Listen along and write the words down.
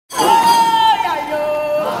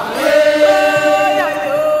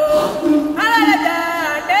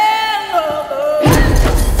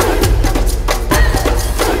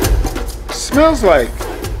smells like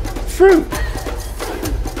fruit.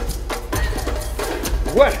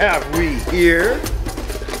 What have we here?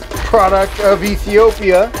 Product of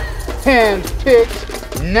Ethiopia,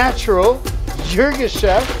 hand-picked, natural,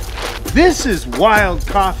 Yirgacheffe. This is wild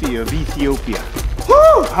coffee of Ethiopia. Whew!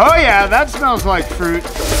 Oh yeah, that smells like fruit.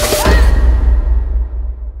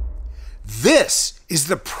 This is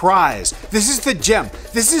the prize. This is the gem.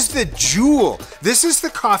 This is the jewel. This is the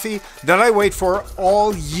coffee that I wait for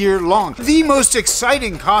all year long. The most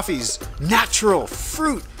exciting coffees, natural,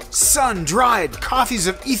 fruit, sun-dried coffees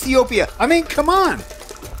of Ethiopia. I mean, come on.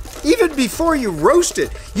 Even before you roast it,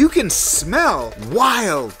 you can smell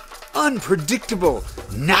wild, unpredictable,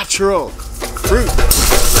 natural fruit.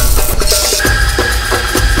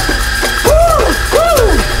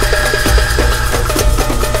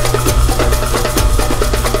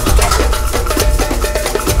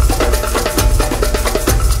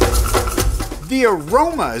 The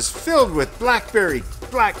aroma is filled with blackberry,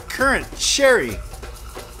 blackcurrant, cherry,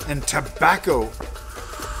 and tobacco.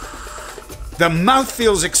 The mouth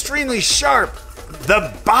feels extremely sharp.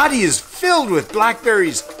 The body is filled with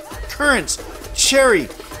blackberries, currants, cherry,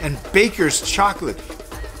 and baker's chocolate.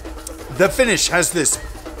 The finish has this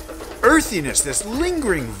earthiness, this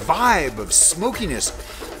lingering vibe of smokiness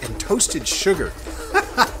and toasted sugar.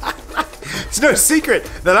 It's no secret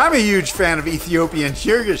that I'm a huge fan of Ethiopian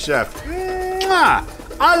Yergacheffe.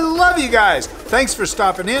 I love you guys. Thanks for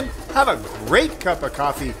stopping in. Have a great cup of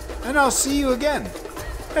coffee, and I'll see you again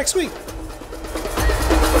next week.